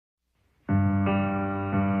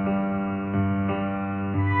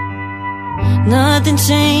Nothing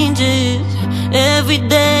changes. Every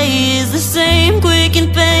day is the same, quick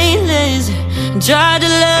and painless. Tried to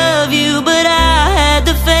love you, but I had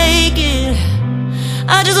to fake it.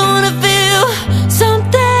 I just wanna feel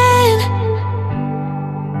something.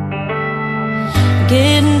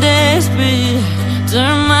 Getting desperate,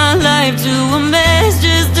 turn my life to a mess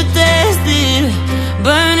just to test it.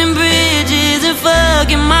 Burning bridges and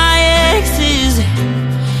fucking my exes,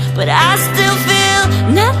 but I still feel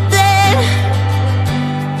nothing.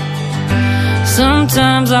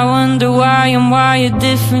 Sometimes I wonder why I'm wired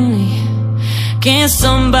differently. Can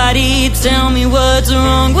somebody tell me what's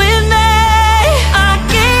wrong with me? I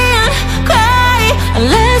can't cry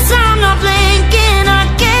unless I'm not blinking. I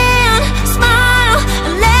can't smile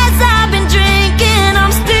unless I've been drinking.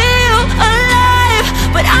 I'm still alive,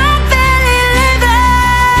 but I'm barely living.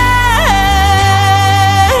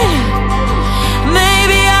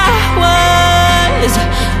 Maybe I was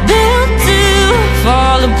built to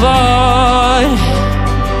fall apart.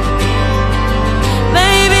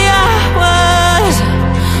 Maybe I was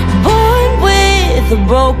born with a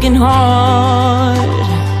broken heart.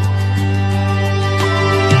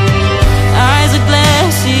 Eyes are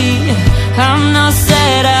glassy, I'm not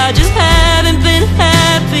sad, I just haven't been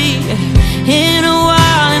happy in a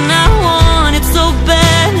while, and I want it so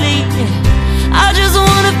badly. I just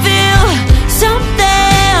wanna feel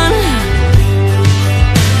something.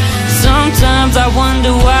 Sometimes I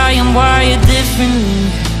wonder why I'm wired differently.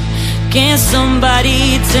 Can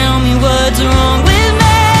somebody tell me what's wrong with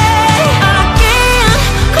me? I can't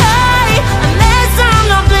cry unless I'm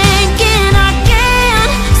not blinking. I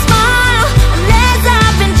can't smile unless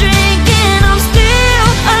I've been drinking. I'm still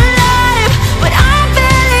alive, but I'm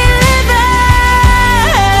barely living.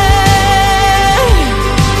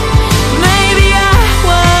 Maybe I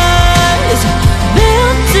was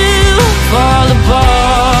built to fall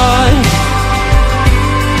apart.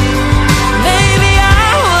 Maybe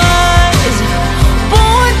I was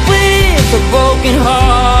born with a broken heart.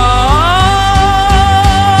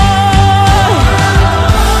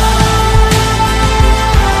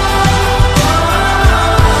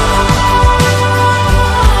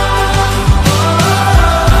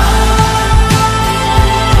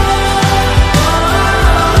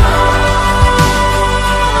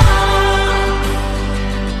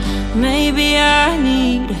 Maybe I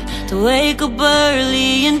need to wake up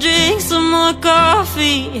early and drink some more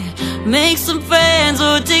coffee, make some friends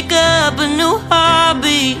or take up a new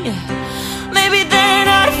hobby. Maybe then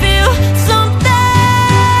I'd feel something.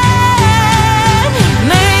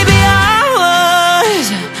 Maybe I was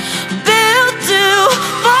built to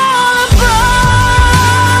fall apart.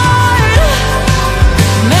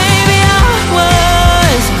 Maybe I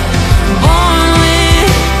was born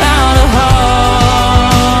without a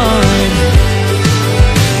heart.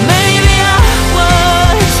 Maybe I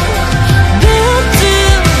was built to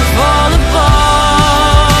fall apart.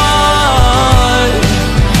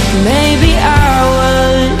 Maybe I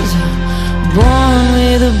was born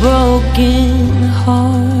with a broken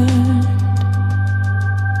heart.